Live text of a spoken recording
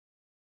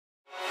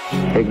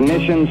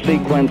Ignition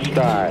sequence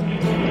starts.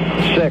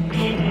 6,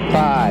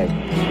 5,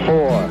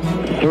 4,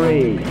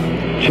 3,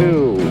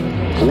 2,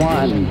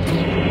 1,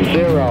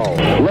 0.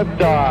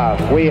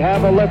 Liftoff. We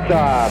have a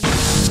liftoff.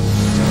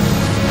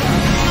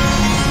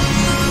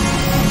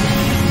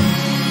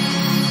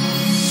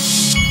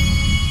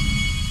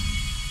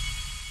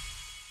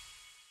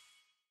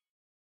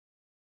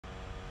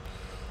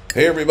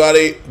 Hey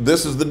everybody,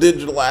 this is the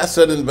Digital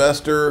Asset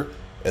Investor,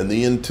 and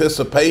the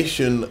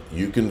anticipation,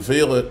 you can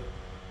feel it,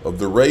 of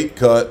the rate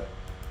cut.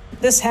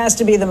 This has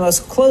to be the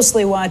most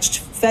closely watched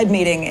Fed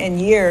meeting in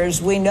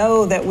years. We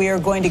know that we are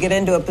going to get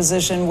into a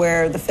position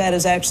where the Fed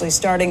is actually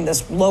starting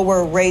this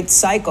lower rate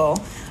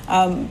cycle.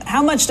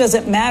 How much does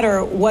it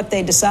matter what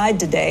they decide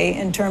today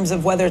in terms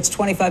of whether it's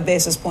 25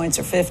 basis points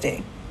or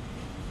 50?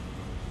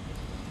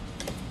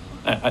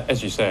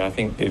 As you say, I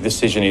think the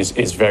decision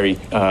is very,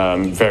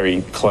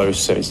 very close.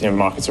 So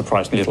markets are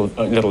priced a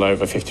little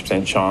over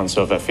 50% chance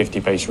of a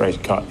 50 base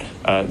rate cut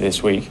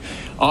this week.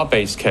 Our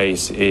base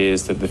case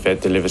is that the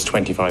Fed delivers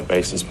 25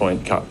 basis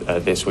point cut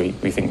this week.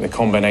 We think the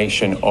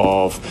combination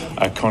of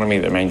economy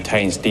that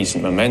maintains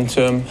decent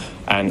momentum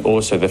and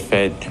also the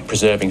Fed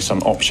preserving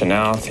some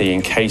optionality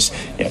in case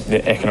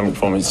the economic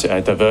performance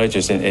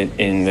diverges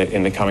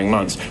in the coming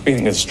months. We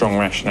think there's a strong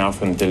rationale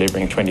for them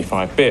delivering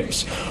 25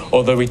 bips.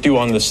 Although we do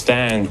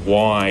understand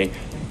why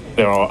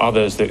there are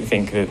others that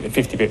think that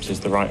 50 bips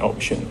is the right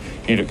option.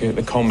 If you look at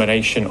the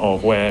combination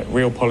of where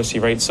real policy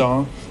rates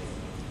are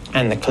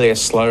and the clear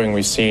slowing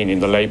we've seen in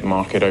the labor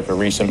market over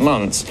recent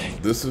months.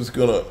 This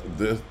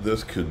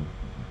could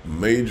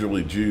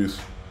majorly juice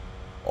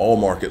all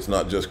markets,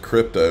 not just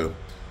crypto,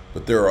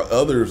 but there are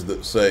others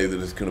that say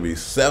that it's going to be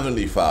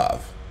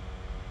 75.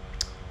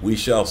 We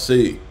shall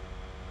see.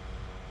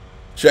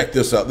 Check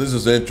this out. This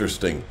is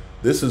interesting.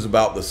 This is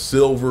about the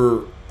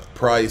silver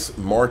price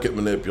market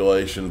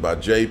manipulation by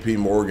JP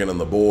Morgan and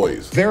the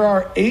boys. There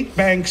are 8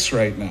 banks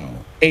right now,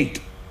 8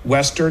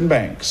 Western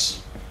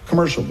banks,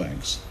 commercial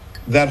banks,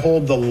 that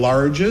hold the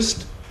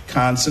largest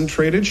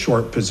concentrated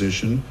short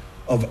position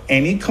of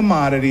any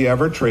commodity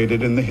ever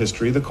traded in the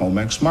history of the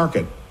COMEX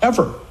market,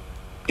 ever,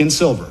 in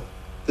silver.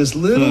 This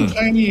little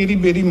tiny itty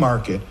bitty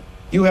market,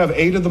 you have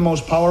 8 of the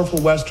most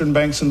powerful Western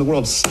banks in the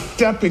world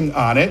stepping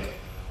on it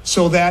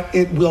so that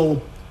it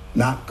will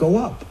not go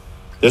up.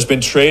 There's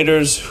been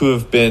traders who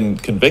have been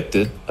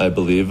convicted, I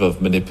believe,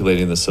 of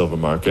manipulating the silver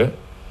market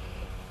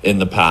in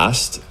the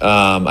past.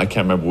 I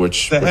can't remember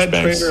which head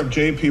banks. Trader of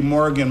JP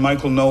Morgan,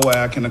 Michael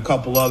Nowak, and a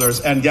couple others,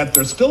 and yet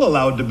they're still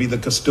allowed to be the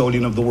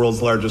custodian of the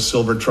world's largest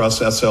silver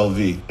trust,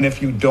 SLV. And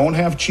if you don't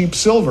have cheap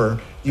silver,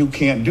 you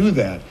can't do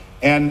that.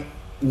 And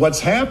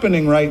what's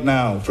happening right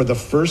now, for the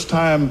first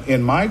time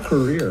in my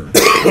career,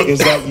 is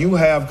that you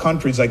have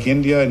countries like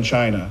India and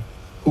China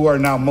who are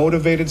now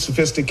motivated,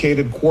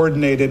 sophisticated,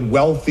 coordinated,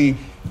 wealthy,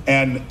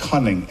 and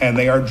cunning. And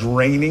they are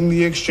draining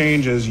the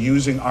exchanges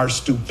using our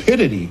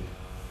stupidity,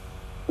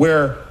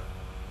 where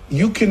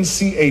you can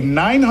see a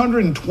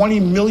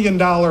 $920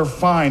 million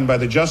fine by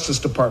the Justice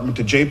Department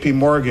to JP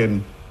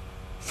Morgan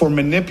for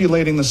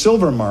manipulating the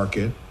silver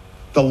market,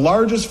 the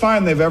largest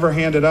fine they've ever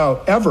handed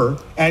out, ever,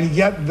 and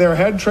yet their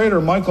head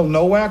trader, Michael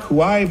Nowak,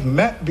 who I've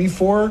met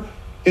before,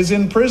 is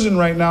in prison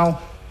right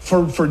now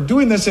for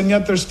doing this, and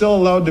yet they're still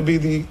allowed to be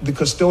the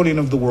custodian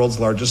of the world's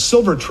largest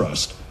silver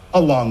trust,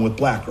 along with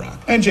BlackRock.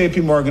 And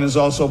JP Morgan is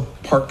also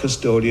part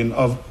custodian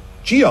of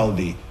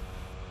GLD.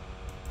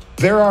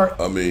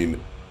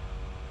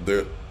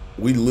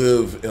 We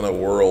live in a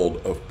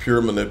world of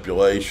pure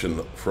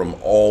manipulation from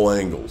all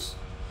angles.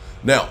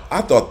 Now,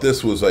 I thought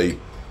this was a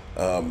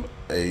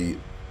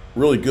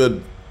really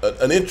good,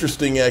 an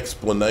interesting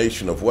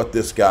explanation of what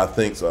this guy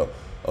thinks a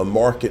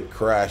market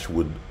crash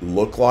would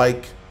look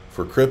like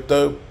for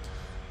crypto.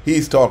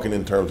 He's talking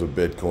in terms of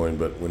Bitcoin,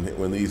 but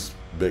when these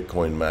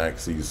Bitcoin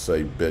maxis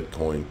say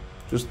Bitcoin,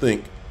 just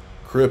think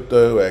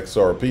crypto,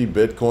 XRP,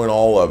 Bitcoin,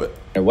 all of it.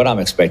 And what I'm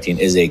expecting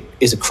is a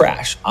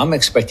crash. I'm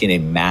expecting a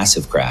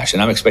massive crash,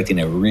 and I'm expecting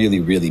a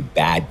really, really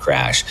bad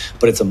crash,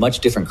 but it's a much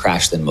different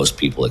crash than most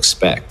people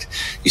expect.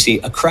 You see,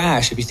 a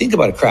crash, if you think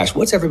about a crash,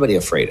 what's everybody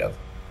afraid of?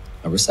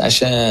 A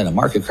recession, a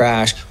market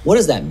crash. What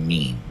does that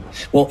mean?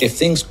 Well, if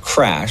things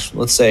crash,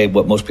 let's say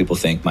what most people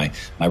think, my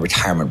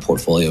retirement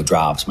portfolio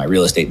drops, my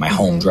real estate, my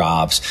home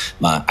drops,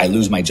 I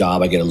lose my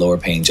job, I get a lower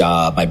paying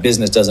job, my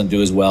business doesn't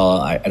do as well,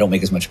 I don't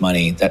make as much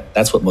money.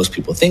 That's what most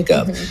people think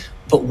of.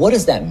 But what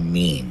does that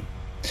mean?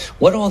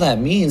 What all that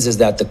means is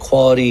that the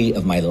quality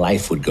of my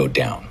life would go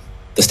down.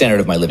 The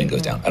standard of my living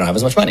goes down. I don't have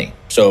as much money.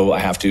 So I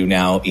have to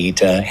now eat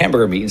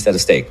hamburger meat instead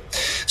of steak.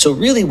 So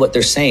really what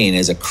they're saying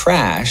is a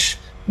crash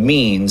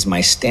means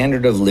my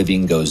standard of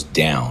living goes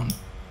down.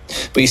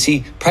 But you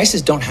see,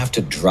 prices don't have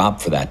to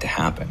drop for that to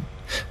happen.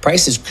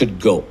 Prices could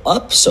go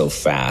up so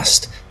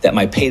fast that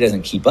my pay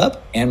doesn't keep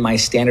up and my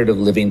standard of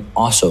living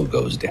also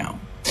goes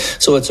down.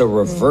 So it's a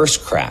reverse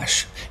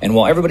crash. And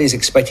while everybody's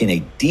expecting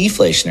a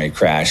deflationary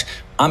crash,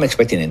 I'm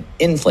expecting an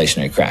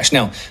inflationary crash.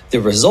 Now,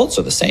 the results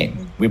are the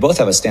same. We both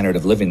have a standard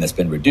of living that's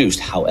been reduced.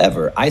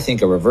 However, I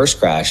think a reverse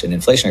crash, an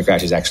inflationary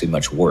crash, is actually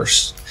much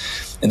worse.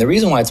 And the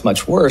reason why it's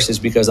much worse is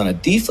because on a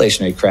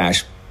deflationary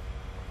crash,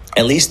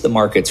 at least the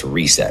market's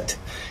reset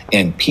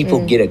and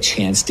people get a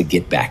chance to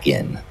get back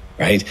in.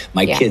 Right?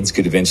 My kids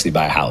could eventually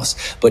buy a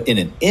house. But in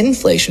an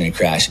inflationary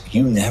crash,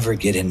 you never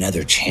get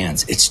another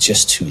chance. It's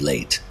just too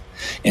late.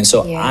 And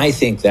so I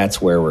think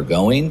that's where we're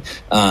going.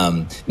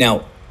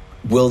 Now,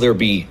 will there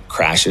be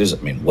crashes? I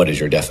mean, what is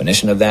your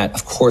definition of that?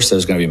 Of course,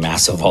 there's going to be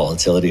massive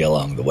volatility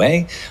along the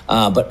way,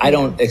 but I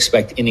don't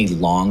expect any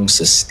long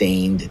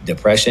sustained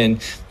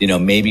depression. You know,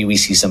 maybe we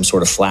see some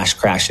sort of flash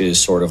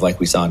crashes, sort of like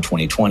we saw in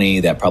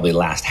 2020, that probably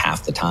last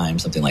half the time,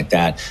 something like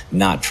that,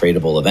 not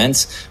tradable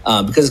events,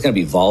 because it's going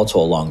to be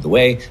volatile along the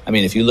way. I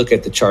mean, if you look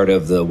at the chart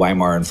of the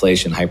Weimar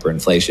inflation,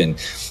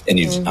 hyperinflation,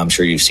 and I'm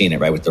sure you've seen it,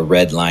 right, with the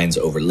red lines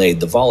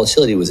overlaid, the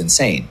volatility was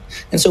insane.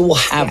 And so we'll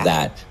have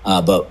that,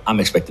 but I'm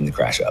expecting to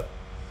crash up.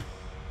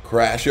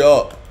 Crash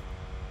up.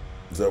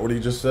 Is that what he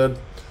just said?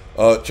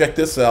 Check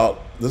this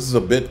out. This is a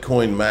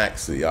Bitcoin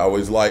Maxi.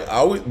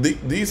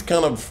 These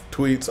kind of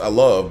tweets I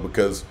love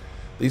because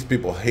these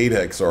people hate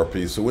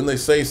XRP. So when they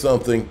say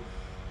something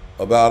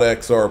about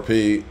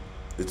XRP,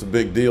 it's a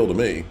big deal to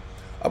me.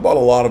 I bought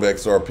a lot of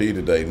XRP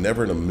today.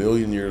 Never in a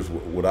million years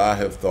would I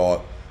have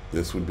thought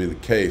this would be the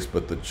case,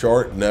 but the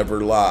chart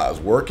never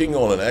lies. Working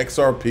on an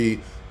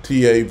XRP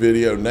TA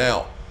video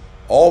now.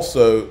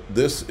 Also,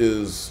 this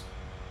is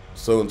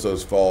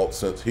so-and-so's fault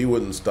since he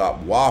wouldn't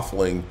stop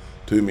waffling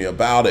to me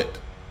about it.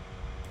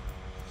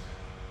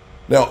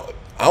 Now,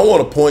 I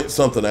want to point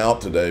something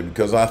out today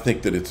because I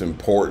think that it's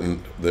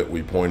important that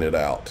we point it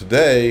out.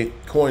 Today,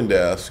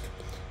 CoinDesk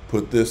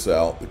put this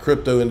out. The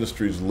crypto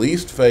industry's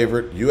least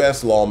favorite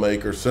U.S.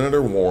 lawmaker,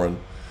 Senator Warren,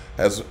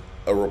 has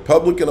a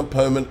Republican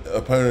opponent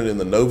in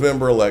the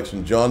November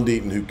election, John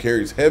Deaton, who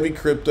carries heavy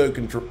crypto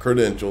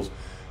credentials,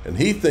 and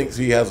he thinks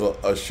he has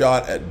a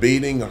shot at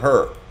beating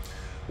her.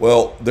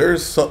 Well,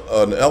 there's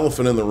an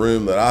elephant in the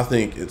room that I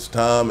think it's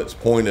time it's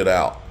pointed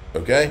out,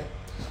 okay?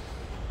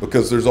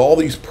 Because there's all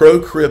these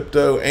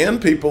pro-crypto and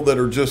people that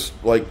are just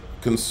like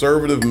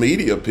conservative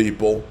media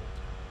people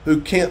who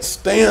can't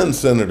stand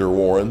Senator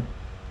Warren,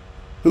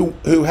 who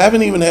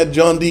haven't even had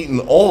John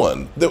Deaton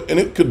on, and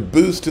it could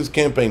boost his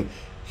campaign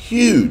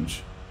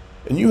huge.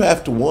 And you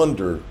have to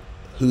wonder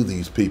who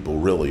these people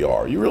really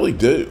are. You really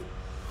do.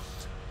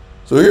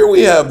 So here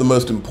we have the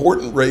most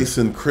important race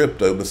in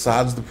crypto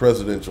besides the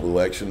presidential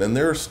election, and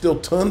there are still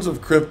tons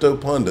of crypto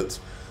pundits,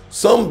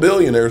 some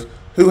billionaires,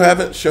 who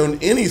haven't shown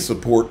any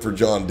support for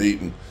John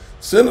Deaton.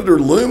 Senator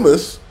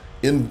Loomis,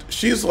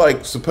 she's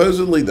like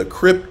supposedly the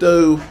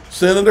crypto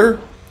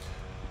senator.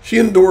 She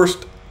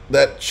endorsed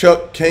that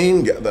Chuck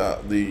Kane,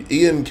 the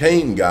Ian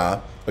Kane guy,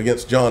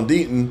 against John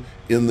Deaton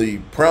in the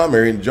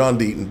primary, and John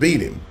Deaton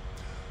beat him.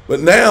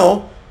 But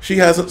now she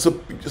hasn't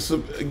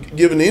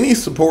given any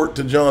support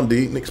to John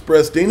Deaton,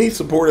 expressed any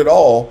support at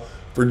all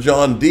for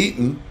John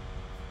Deaton,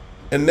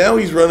 and now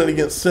he's running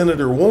against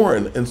Senator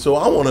Warren. And so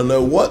I want to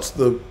know what's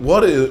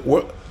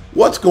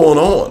going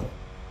on.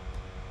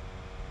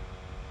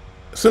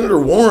 Senator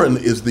Warren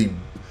is the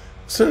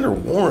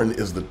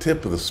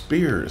tip of the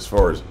spear as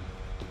far as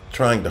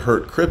trying to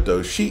hurt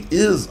crypto. She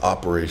is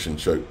Operation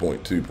Choke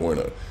Point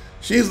 2.0.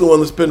 She's the one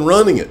that's been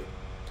running it.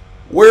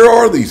 Where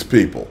are these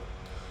people?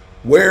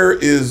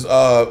 Where's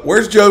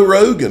Joe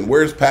Rogan?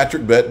 Where's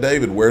Patrick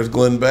Bet-David? Where's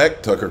Glenn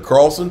Beck, Tucker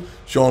Carlson,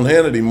 Sean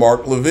Hannity,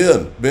 Mark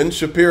Levin, Ben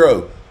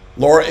Shapiro,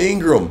 Laura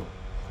Ingraham?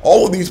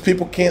 All of these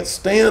people can't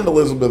stand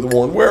Elizabeth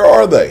Warren. Where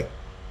are they?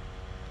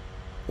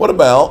 What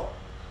about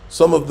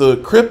some of the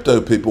crypto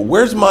people?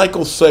 Where's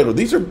Michael Saylor?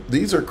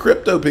 These are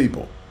crypto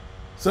people.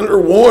 Senator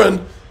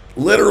Warren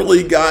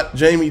literally got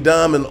Jamie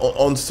Dimon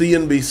on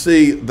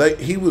CNBC.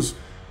 He was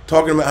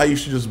talking about how you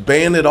should just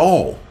ban it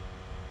all.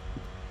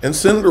 And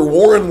Senator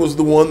Warren was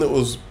the one that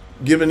was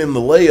giving him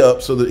the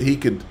layup so that he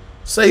could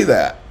say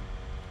that.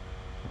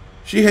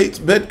 She hates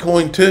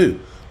Bitcoin too.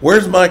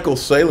 Where's Michael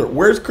Saylor?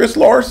 Where's Chris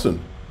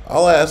Larson?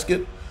 I'll ask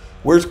it.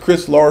 Where's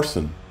Chris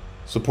Larson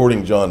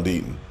supporting John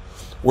Deaton?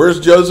 Where's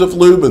Joseph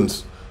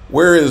Lubins?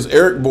 Where is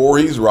Eric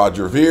Voorhees,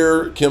 Roger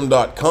Ver?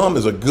 Kim.com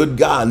is a good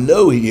guy. I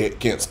know he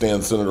can't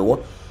stand Senator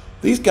Warren.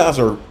 These guys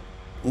are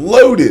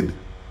loaded.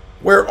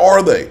 Where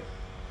are they?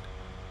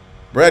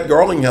 Brad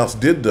Garlinghouse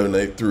did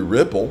donate through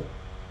Ripple.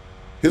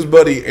 His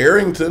buddy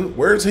Arrington,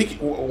 where's he?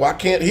 Why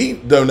can't he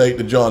donate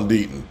to John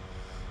Deaton?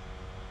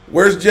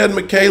 Where's Jed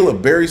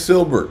McCaleb, Barry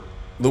Silbert?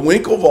 The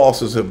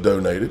Winklevosses have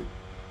donated.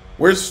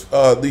 Where's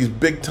these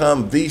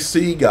big-time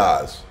VC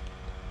guys?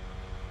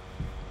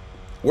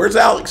 Where's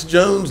Alex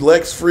Jones,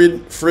 Lex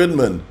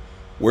Fridman?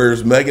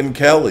 Where's Megyn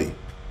Kelly?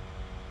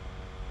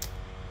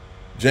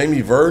 Jamie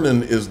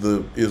Vernon is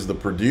the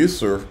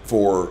producer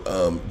for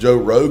Joe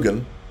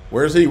Rogan.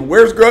 Where's he?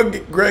 Where's Greg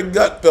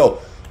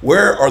Gutfeld?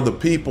 Where are the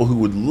people who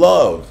would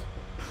love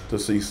to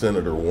see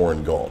Senator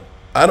Warren gone?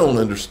 I don't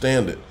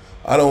understand it.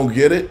 I don't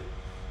get it.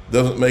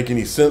 Doesn't make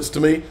any sense to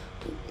me.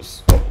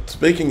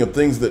 Speaking of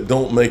things that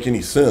don't make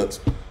any sense,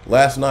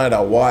 last night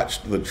I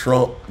watched the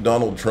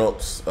Donald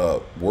Trump's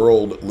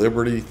World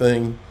Liberty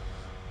thing,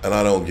 and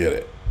I don't get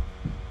it.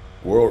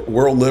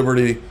 World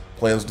Liberty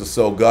plans to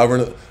sell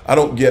governance. I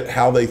don't get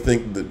how they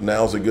think that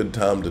now's a good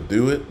time to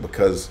do it,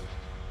 because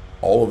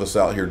all of us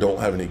out here don't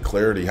have any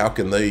clarity. How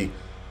can they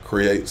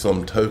create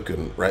some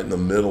token right in the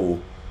middle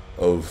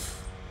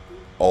of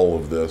all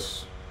of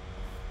this?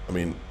 I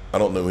mean, I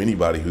don't know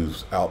anybody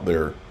who's out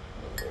there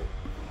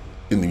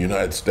in the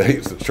United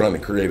States that's trying to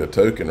create a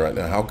token right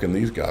now. How can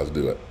these guys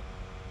do it?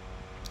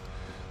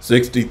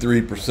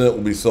 63%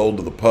 will be sold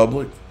to the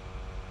public.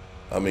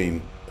 I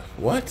mean,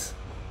 what?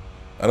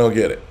 I don't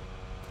get it.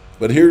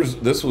 But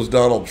this was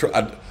Donald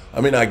Trump.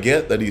 I mean, I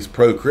get that he's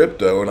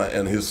pro-crypto,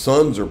 and his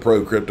sons are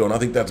pro-crypto, and I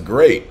think that's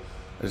great.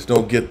 I just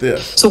don't get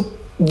this. So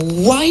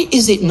why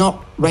is it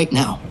not right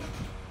now?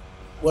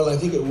 Well, I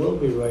think it will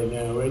be right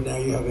now. Right now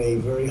you have a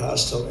very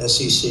hostile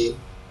SEC.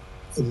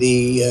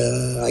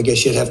 I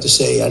guess you'd have to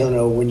say, I don't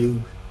know, when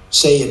you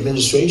say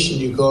administration,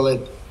 do you call it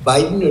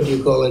Biden or do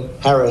you call it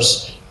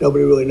Harris?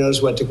 Nobody really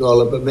knows what to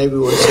call it, but maybe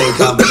we'll say a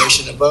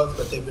combination of both.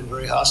 But they've been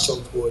very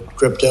hostile toward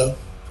crypto,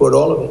 toward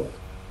all of it.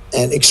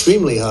 And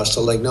extremely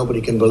hostile, like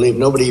nobody can believe.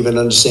 Nobody even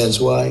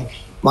understands why.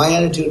 My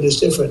attitude is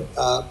different.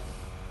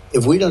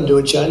 If we don't do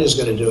it, China's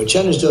going to do it.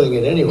 China's doing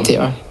it anyway. They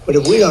are. But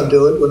if we don't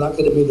do it, we're not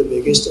going to be the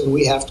biggest, and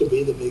we have to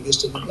be the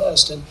biggest and the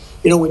best. And,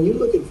 when you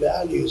look at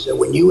values, and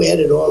when you add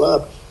it all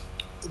up,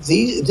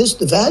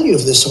 the value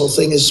of this whole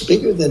thing is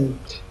bigger than,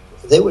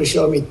 they were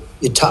showing me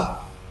the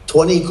top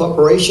 20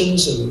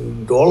 corporations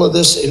and all of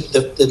this.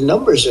 The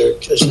numbers are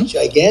just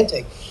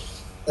gigantic.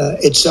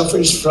 It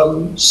suffers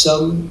from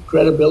some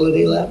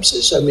credibility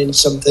lapses. I mean,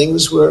 some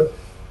things were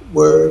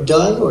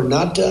done or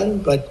not done,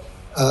 but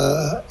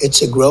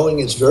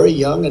it's very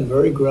young and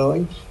very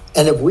growing.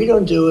 And if we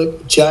don't do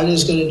it,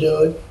 China's going to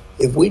do it.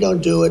 If we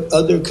don't do it,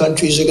 other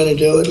countries are going to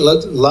do it. A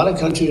lot of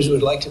countries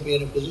would like to be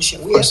in a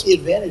position. We have the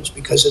advantage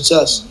because it's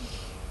us.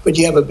 But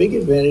you have a big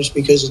advantage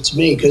because it's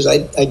me, because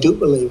I do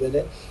believe in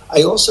it.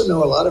 I also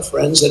know a lot of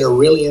friends that are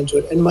really into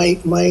it. And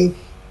my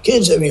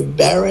kids,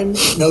 Barron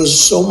knows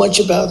so much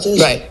about this.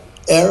 Right.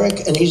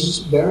 Eric, and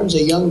Barron's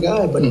a young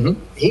guy, but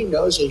he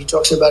knows it. He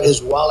talks about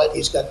his wallet.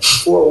 He's got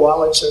 4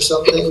 wallets or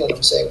something. And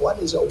I'm saying, what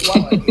is a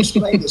wallet?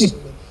 Explain this to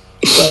me.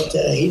 But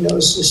he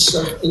knows this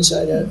stuff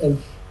inside out.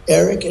 And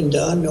Eric and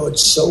Don know it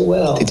so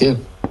well. They do.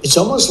 It's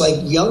almost like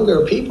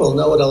younger people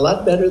know it a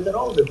lot better than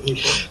older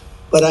people.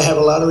 But I have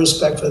a lot of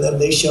respect for them.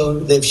 They've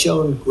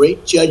shown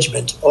great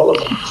judgment, all of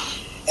them.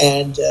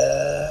 And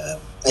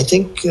I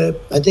think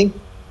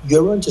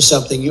you're onto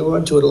something. You're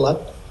onto it a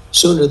lot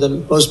sooner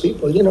than most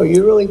people.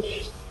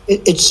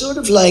 It's sort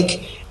of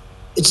like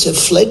it's a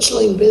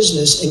fledgling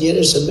business, and yet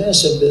it's a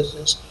massive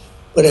business.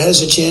 But it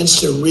has a chance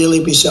to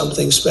really be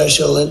something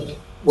special. And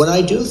when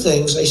I do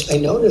things, I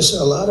notice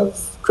a lot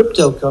of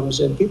crypto comes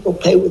in. People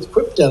pay with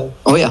crypto.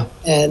 Oh, yeah.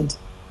 And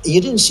you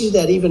didn't see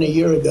that even a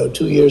year ago,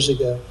 2 years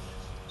ago.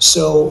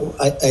 So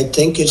I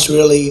think it's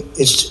really,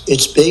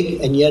 it's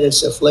big, and yet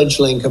it's a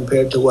fledgling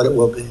compared to what it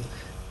will be.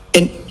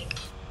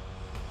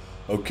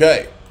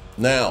 Okay,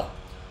 now,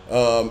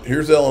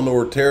 here's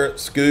Eleanor Terrett.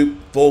 Scoop,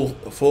 full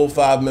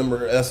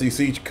 5-member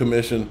SEC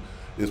commission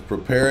is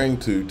preparing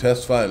to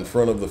testify in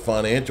front of the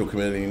Financial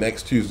Committee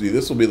next Tuesday.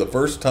 This will be the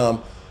first time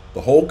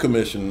the whole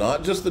commission,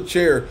 not just the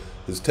chair,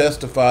 has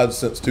testified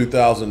since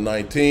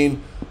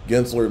 2019.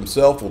 Gensler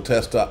himself will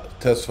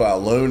testify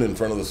alone in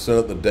front of the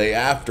Senate the day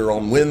after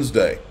on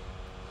Wednesday.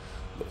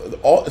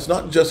 It's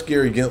not just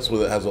Gary Gensler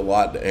that has a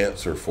lot to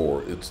answer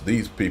for. It's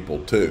these people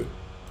too,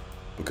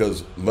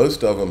 because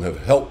most of them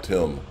have helped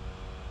him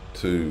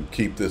to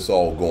keep this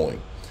all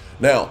going.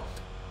 Now,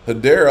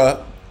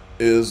 Hedera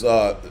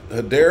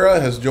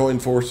has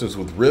joined forces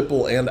with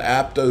Ripple and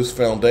Aptos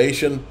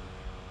Foundation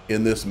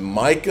in this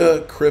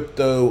MiCA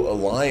Crypto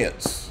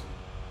Alliance.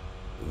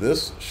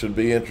 This should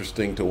be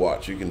interesting to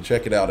watch. You can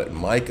check it out at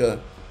MiCA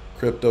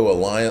Crypto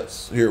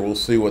Alliance. Here, we'll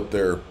see what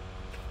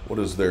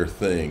is their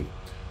thing.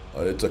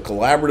 It's a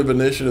collaborative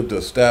initiative to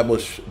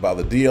establish by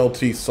the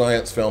DLT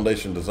Science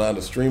Foundation designed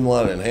to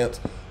streamline and enhance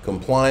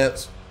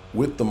compliance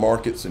with the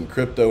markets in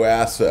crypto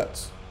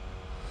assets.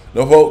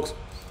 Now, folks,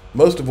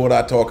 most of what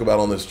I talk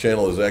about on this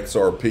channel is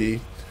XRP,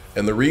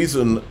 and the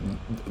reason,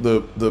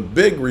 the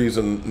big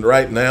reason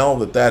right now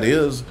that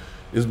is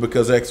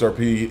because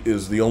XRP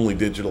is the only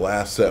digital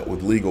asset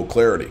with legal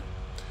clarity.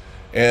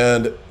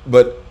 And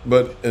but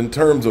in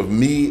terms of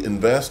me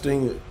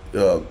investing,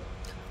 the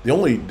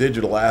only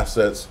digital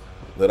assets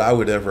that I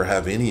would ever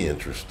have any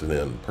interest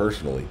in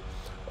personally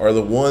are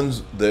the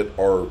ones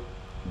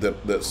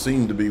that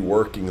seem to be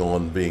working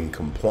on being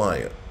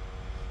compliant.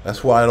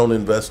 That's why I don't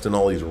invest in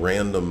all these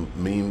random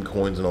meme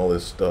coins and all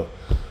this stuff,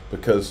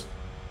 because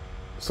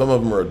some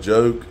of them are a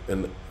joke,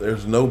 and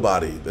there's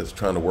nobody that's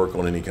trying to work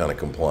on any kind of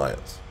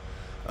compliance.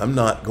 I'm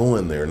not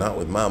going there, not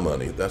with my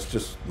money. That's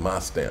just my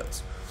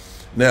stance.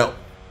 Now,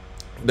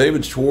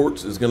 David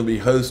Schwartz is going to be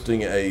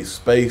hosting a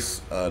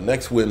space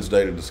next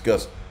Wednesday to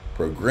discuss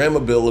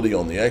programmability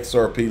on the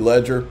XRP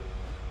ledger,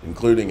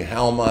 including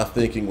how my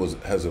thinking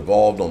has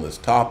evolved on this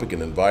topic,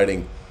 and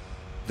inviting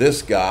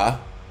this guy,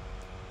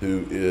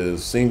 who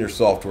is senior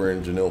software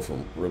engineer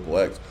from Ripple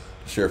X,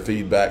 to share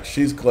feedback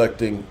she's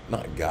collecting.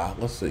 Not guy,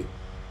 let's see.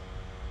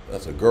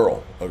 That's a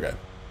girl. Okay.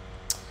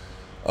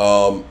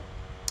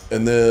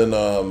 And then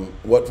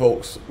what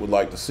folks would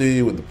like to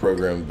see with the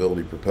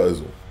programmability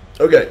proposal.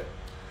 Okay.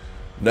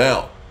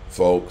 Now,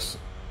 folks,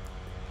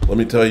 let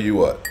me tell you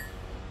what.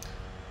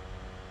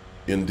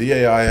 In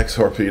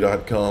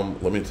DAIXRP.com,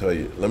 let me tell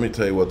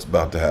you what's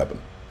about to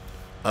happen.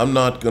 I'm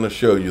not going to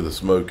show you the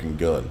smoking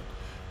gun.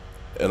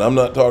 And I'm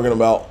not talking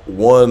about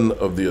one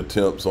of the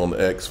attempts on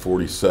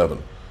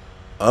X47.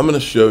 I'm going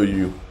to show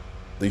you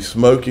the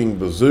smoking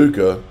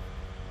bazooka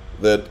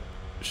that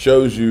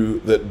shows you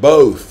that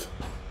both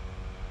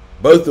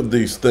of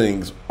these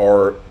things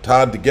are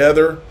tied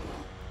together,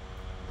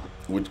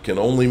 which can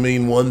only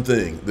mean one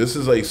thing. This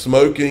is a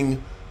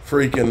smoking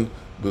freaking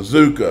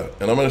bazooka,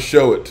 and I'm going to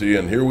show it to you,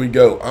 and here we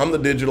go. I'm the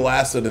digital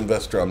asset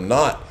investor. I'm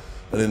not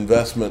an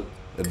investment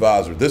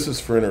advisor. This is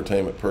for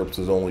entertainment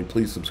purposes only.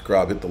 Please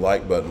subscribe, hit the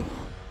like button,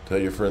 tell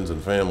your friends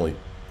and family.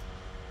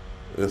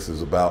 This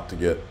is about to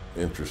get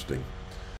interesting.